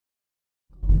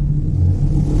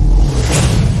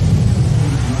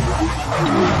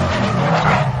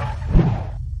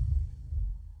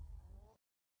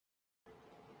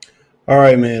All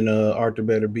right, man. Artur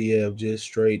Beterbiev just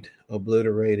straight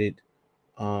obliterated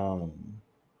um,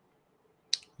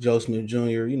 Joe Smith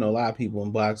Jr. You know, a lot of people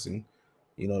in boxing.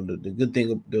 You know, the good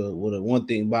thing, the one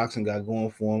thing boxing got going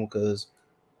for him because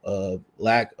of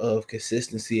lack of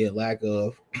consistency and lack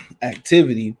of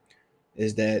activity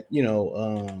is that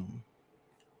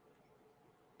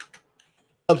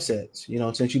upsets. You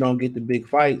know, since you don't get the big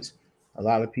fights, a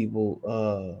lot of people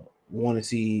want to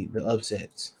see the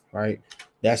upsets, right?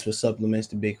 That's what supplements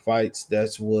the big fights.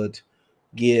 That's what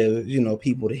give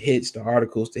people the hits, the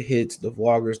articles, the hits, the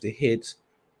vloggers, the hits.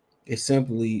 It's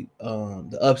simply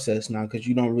the upsets now because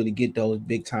you don't really get those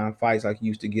big time fights like you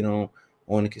used to get on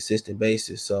a consistent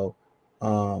basis.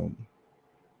 Um,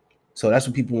 so that's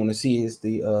what people want to see is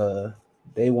they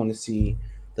want to see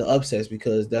the upsets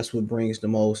because that's what brings the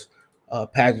most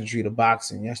pageantry to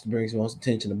boxing. That's what brings the most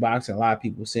attention to boxing. A lot of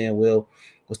people saying, well,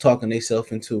 was talking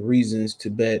themselves into reasons to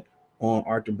bet on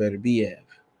Artur Beterbiev.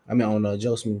 I mean on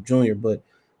Joe Smith Jr. But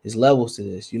his levels to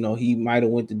this. You know, he might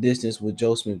have went the distance with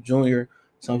Joe Smith Jr.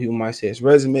 Some people might say his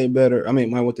resume better. I mean,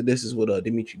 might went the distance with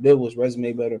Dimitri Bivol's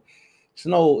resume better. It's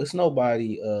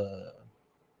nobody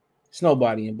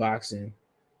in boxing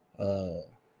uh,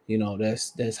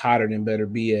 that's hotter than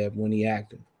Beterbiev when he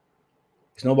active.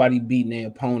 There's nobody beating their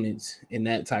opponents in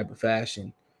that type of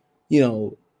fashion. You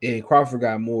know, and Crawford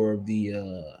got more of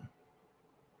the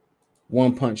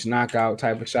one punch knockout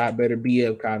type of shot.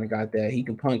 Beterbiev kind of got that. He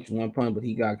can punch one punch, but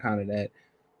he got kind of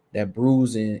that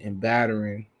bruising and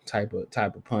battering type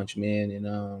of punch, man.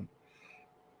 And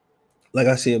like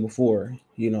I said before,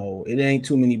 it ain't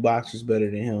too many boxers better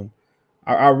than him.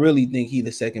 I really think he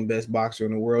the second best boxer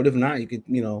in the world. If not, you could,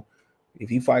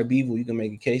 if you fight Beaver, you can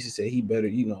make a case to say he better,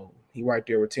 he right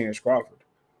there with Terrence Crawford,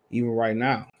 even right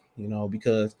now,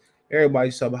 because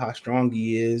everybody's talking about how strong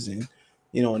he is and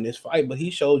in this fight, but he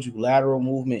showed you lateral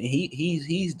movement.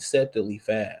 He's deceptively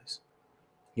fast.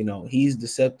 He's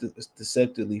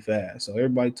deceptively fast. So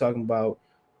everybody talking about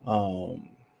um,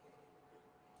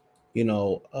 you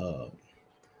know,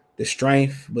 the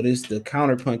strength, but it's the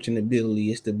counterpunching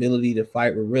ability. It's the ability to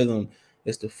fight with rhythm.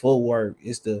 It's the footwork.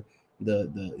 It's the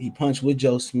he punched with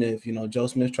Joe Smith. Joe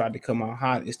Smith tried to come out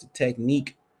hot. It's the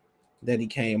technique that he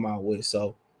came out with.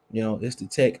 So, it's the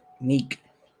technique.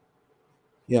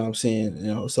 You know what I'm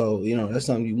saying? So that's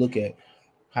something you look at.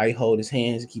 How he hold his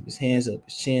hands, keep his hands up,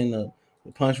 his chin up,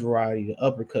 the punch variety, the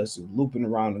uppercuts, the looping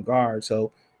around the guard.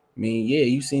 So, I mean, yeah,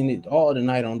 you've seen it all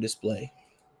tonight on display.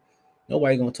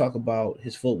 Nobody gonna talk about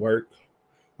his footwork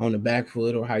on the back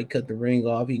foot or how he cut the ring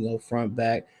off. He can go front,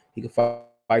 back. He can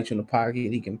fight you in the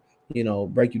pocket. He can,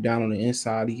 break you down on the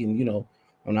inside. He can,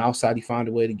 on the outside, he find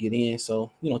a way to get in.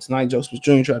 So, tonight Joseph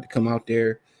Jr. tried to come out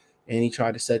there and he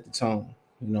tried to set the tone.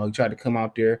 He tried to come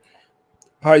out there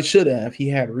how he should have. He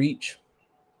had reach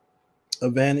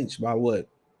advantage by what?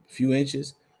 A few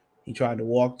inches. He tried to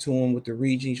walk to him with the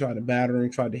reach. He tried to batter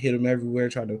him, tried to hit him everywhere,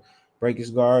 tried to break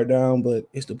his guard down. But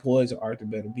it's the poise of Artur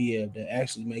Beterbiev that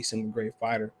actually makes him a great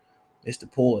fighter. It's the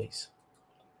poise.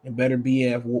 And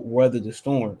Beterbiev weathered the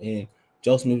storm. And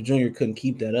Joe Smith Jr. couldn't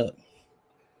keep that up.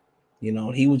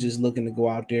 He was just looking to go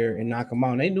out there and knock him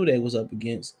out. And they knew they was up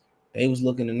against. They was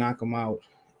looking to knock him out,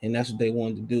 and that's what they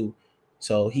wanted to do.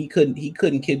 So he couldn't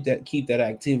keep that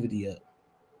activity up.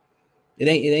 It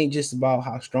ain't just about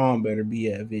how strong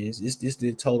Beterbiev is. It's just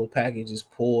the total package. His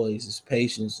poise, his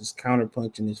patience, his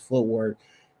counterpunching, his footwork,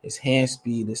 his hand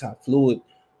speed, is how fluid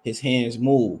his hands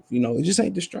move. It just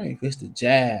ain't the strength. It's the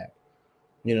jab.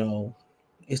 You know,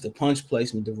 it's the punch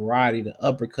placement, the variety, the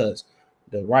uppercuts,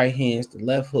 the right hands, the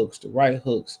left hooks, the right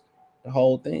hooks, the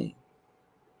whole thing.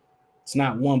 It's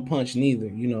not one punch neither.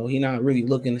 He's not really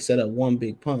looking to set up one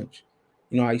big punch.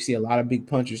 How you see a lot of big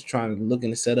punchers trying to looking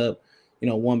to set up,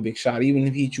 one big shot. Even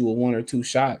if he hit you with one or two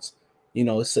shots,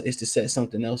 it's to set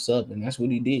something else up, and that's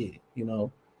what he did.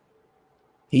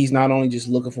 He's not only just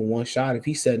looking for one shot. If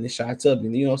he's setting the shots up,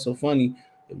 and so funny,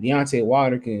 if Deontay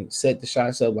Wilder can set the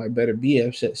shots up like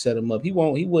Beterbiev set him up, he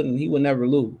would never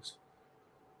lose.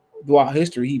 Throughout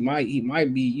history, he might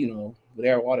be, with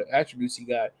all the attributes he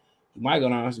got, he might go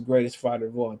down as the greatest fighter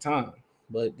of all time.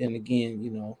 But then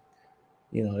again,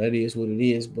 that is what it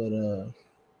is. But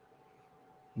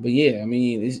yeah, I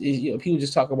mean, people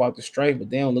just talk about the strength, but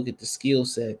they don't look at the skill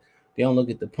set. They don't look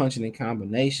at the punching in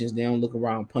combinations. They don't look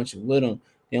around punching with him.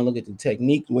 They don't look at the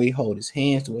technique, the way he hold his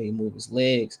hands, the way he move his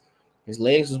legs. His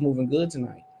legs was moving good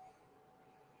tonight.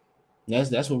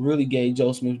 That's what really gave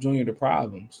Joe Smith Jr. the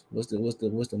problems. Was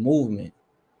the movement.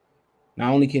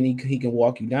 Not only can he can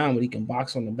walk you down, but he can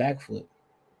box on the back foot.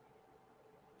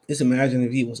 Just imagine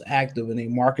if he was active and they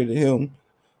marketed him,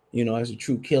 as a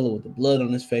true killer with the blood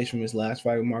on his face from his last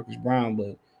fight with Marcus Brown.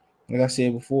 But Like I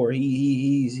said before,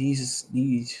 he's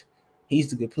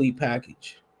the complete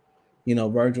package. You know,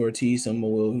 Virgil Ortiz,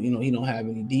 someone will, you know, he don't have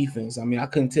any defense. I mean, I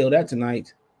couldn't tell that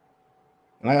tonight.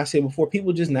 Like I said before,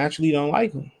 people just naturally don't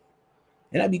like him.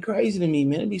 And that'd be crazy to me,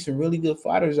 man. There'd be some really good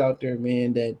fighters out there,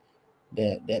 man,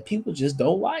 that people just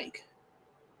don't like.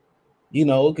 You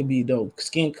know, it could be the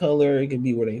skin color, it could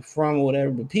be where they from or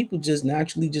whatever, but people just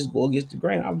naturally just go against the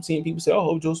grain. I'm seeing people say,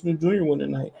 "Oh, Joe Smith Jr. won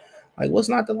tonight." Like, what's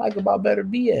not to like about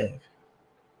Beterbiev?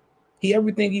 He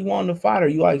everything you want in a fighter.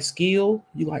 You like skill,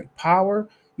 you like power,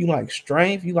 you like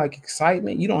strength, you like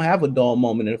excitement. You don't have a dull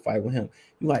moment in a fight with him.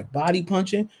 You like body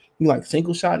punching, you like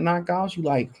single shot knockouts, you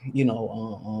like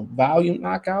volume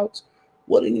knockouts.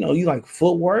 What you like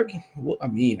footwork. I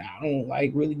mean, I don't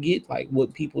like really get like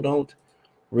what people don't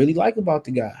really like about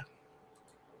the guy.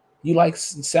 You like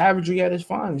savagery at his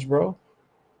finest, bro.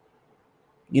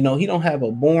 You know, he don't have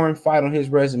a boring fight on his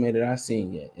resume that I've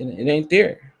seen yet. It ain't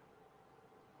there.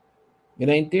 It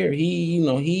ain't there.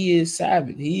 He is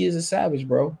savage. He is a savage,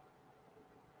 bro.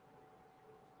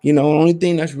 You know, the only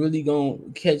thing that's really gonna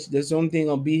catch, that's the only thing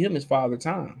gonna beat him is Father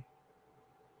Time.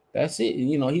 That's it.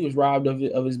 You know, he was robbed of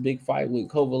his big fight with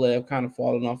Kovalev, kind of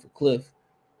falling off a cliff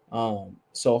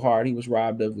so hard. He was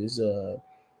robbed of his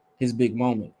big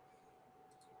moment.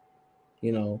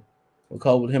 You know,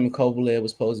 with him and Kovalev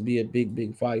was supposed to be a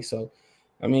big fight. So,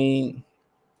 I mean,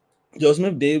 Joe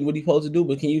Smith did what he's supposed to do,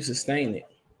 but can you sustain it?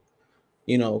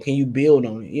 You know, can you build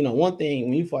on it? You know, one thing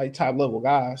when you fight top level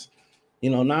guys, you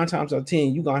know, 9 times out of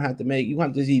 10, you're gonna have to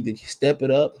either step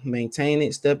it up, maintain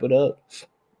it, step it up,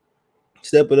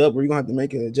 or you're gonna have to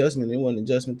make an adjustment. There wasn't an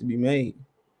adjustment to be made.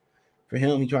 For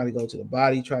him, he tried to go to the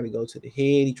body, he tried to go to the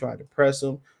head, he tried to press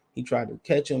him, he tried to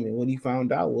catch him, and what he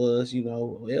found out was,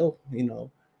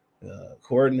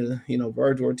 according to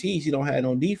Virgil Ortiz, he don't have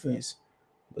no defense.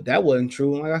 But that wasn't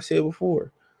true. And like I said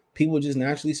before, people just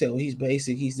naturally say, "Well, he's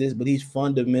basic, he's this," but he's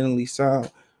fundamentally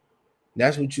sound.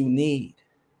 That's what you need.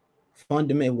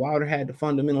 Fundamental. Wilder had the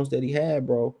fundamentals that he had,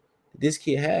 bro. This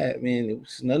kid had, man. It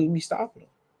was nothing to be stopping him.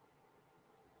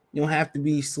 You don't have to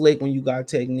be slick when you got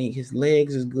technique. His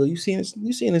legs is good. You seen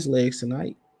his legs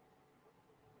tonight.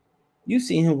 You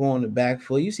seen him go on the back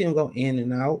foot. You see him go in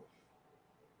and out.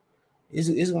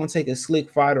 It's gonna take a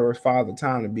slick fighter or Father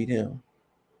Time to beat him.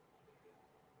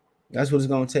 That's what it's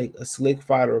gonna take. A slick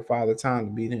fighter or Father Time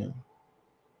to beat him.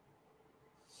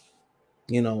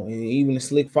 You know, and even a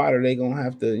slick fighter, they gonna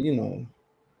have to, you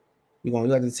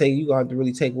have to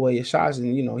really take away your shots.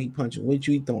 And he punching with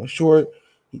you, he throwing short,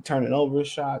 he turning over his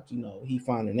shots, he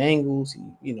finding angles,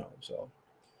 so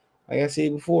like I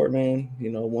said before, man,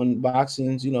 when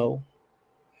boxing's, if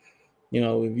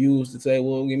you was to say,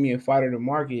 well, give me a fighter to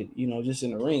market, just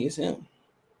in the ring, it's him.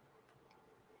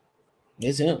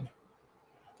 It's him.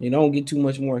 You don't get too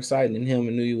much more exciting than him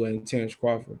and Newell and Terrence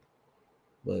Crawford.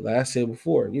 But like I said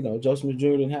before, Joe Smith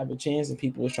Jr. didn't have a chance, and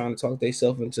people was trying to talk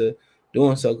themselves into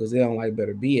doing so because they don't like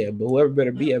Beterbiev. But whoever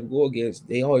Beterbiev go against,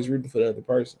 they always rooting for the other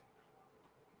person.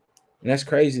 And that's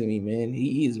crazy to me, man.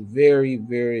 He is a very,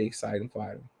 very exciting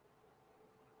fighter.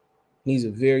 He's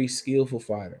a very skillful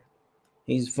fighter.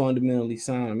 He's fundamentally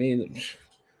sound. I mean,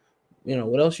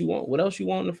 what else you want? What else you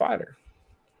want in a fighter?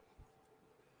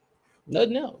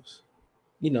 Nothing else.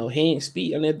 He ain't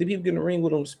speed. I mean, if the people get in the ring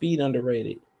with him, speed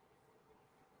underrated.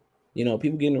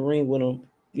 People get in the ring with him.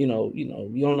 You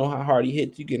don't know how hard he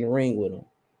hits. You get in the ring with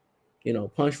him.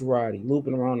 Punch variety,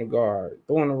 looping around the guard,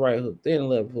 throwing the right hook, then the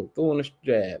left hook, throwing the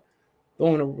jab,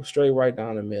 throwing a straight right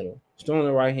down the middle, throwing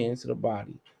the right hand to the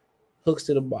body, hooks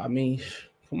to the body. I mean,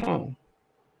 come on.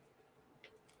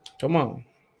 Come on.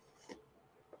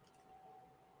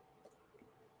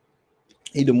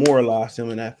 He demoralized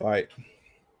him in that fight.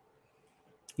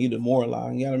 He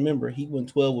demoralized. You got to remember, he went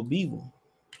 12 with Beaver.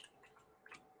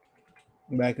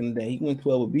 Back in the day, he went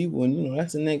 12 with Beaver, and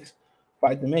that's the next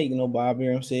fight to make. Bob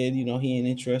Arum said, he ain't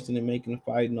interested in making a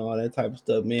fight and all that type of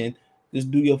stuff, man.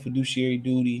 Just do your fiduciary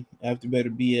duty after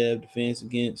Beterbiev defense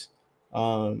against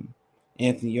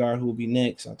Anthony Yarde, who will be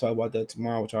next. I'll talk about that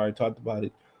tomorrow, which I already talked about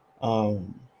it.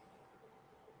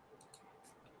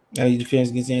 He defense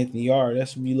against Anthony Yarde.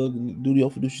 That's what you look, do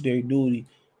your fiduciary duty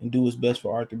and do what's best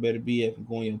for Artur Beterbiev and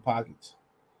go in your pockets.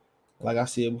 Like I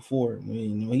said before, I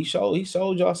mean, he showed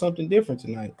y'all something different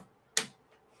tonight.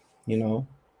 Joe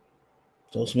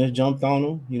Smith jumped on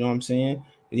him, you know what I'm saying?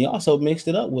 And he also mixed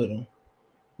it up with him,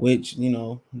 which,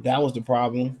 that was the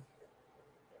problem.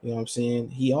 You know what I'm saying?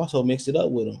 He also mixed it up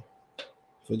with him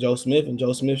for Joe Smith, and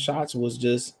Joe Smith's shots was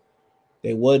just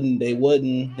they wasn't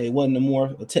the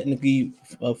more technically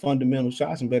fundamental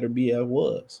shots, and Beterbiev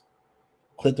was.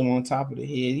 Clipped him on top of the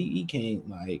head. He can't,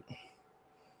 like,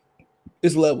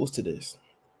 there's levels to this.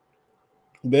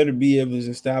 Beterbiev has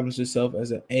established himself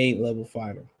as an A-level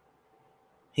fighter.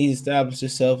 He's established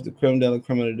himself the creme de la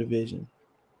creme of the division.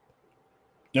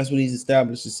 That's what he's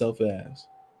established himself as.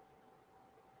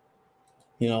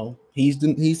 You know, he's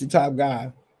the top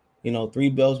guy. You know, 3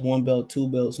 belts, 1 belt, 2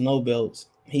 belts, no belts.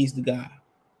 He's the guy.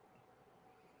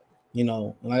 You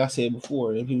know, and like I said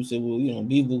before, if people say, well, you know,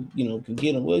 people, you know, can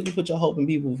get him. Well, you put your hope in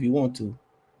people if you want to.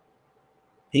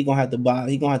 He gonna have to box.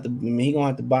 He gonna have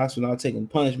to box without taking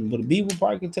punishment. But a Beaver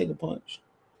probably can take a punch.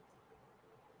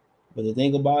 But the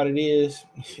thing about it is,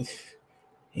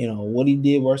 you know, what he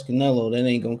did versus Canelo, that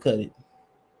ain't gonna cut it.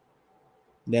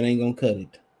 That ain't gonna cut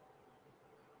it.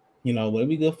 You know, but it'd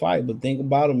be a good fight. But think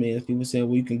about him is people say,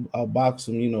 well, you can box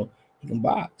him. You know, he can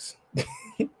box.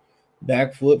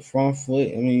 Back foot, front foot.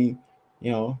 I mean,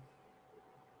 you know,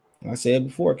 I said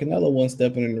before, Canelo wasn't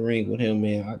stepping in the ring with him,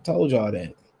 man. I told y'all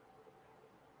that.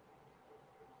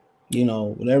 You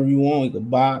know, whatever you want, he can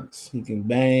box, he can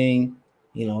bang.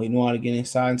 You know, he know how to get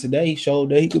inside. And today he showed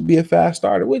that he could be a fast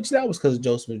starter, which that was because of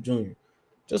Joe Smith Jr.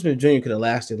 Joe Smith Jr. could have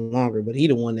lasted longer, but he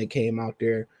the one that came out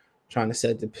there trying to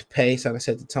set the pace, trying to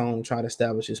set the tone, trying to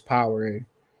establish his power. And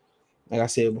like I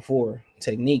said before,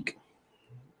 technique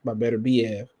by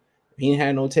Beterbiev. If he didn't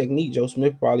have no technique, Joe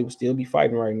Smith probably would still be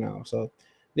fighting right now. So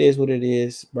it is what it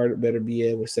is.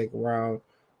 Beterbiev with second round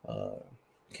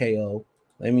KO.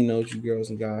 Let me know what you girls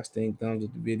and guys think. Thumbs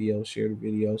up the video, share the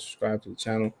video, subscribe to the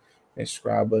channel. And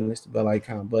subscribe button, it's the bell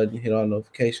icon button. Hit all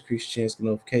notifications, increase your chance to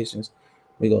notifications.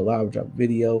 We go live, drop a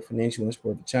video. Financial and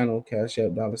support the channel. Cash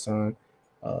App, $,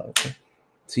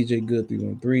 TJ Good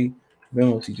 313.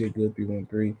 Venmo TJ Good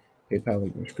 313. PayPal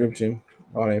link in the description.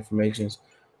 All the information's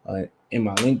in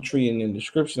my link tree and in the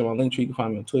description of my link tree. You can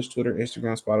find me on Twitch, Twitter,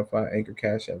 Instagram, Spotify, Anchor,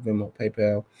 Cash App, Venmo,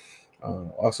 PayPal.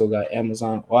 Also got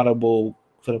Amazon Audible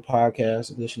for the podcast.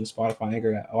 Addition to Spotify,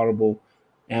 Anchor, got Audible,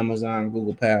 Amazon,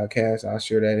 Google Podcasts. I'll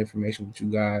share that information with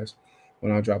you guys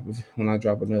when I drop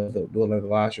another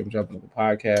live stream, drop another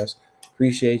podcast.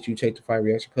 Appreciate you. Check the Fight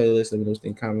Reaction playlist. Let me know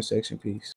in the comment section. Peace.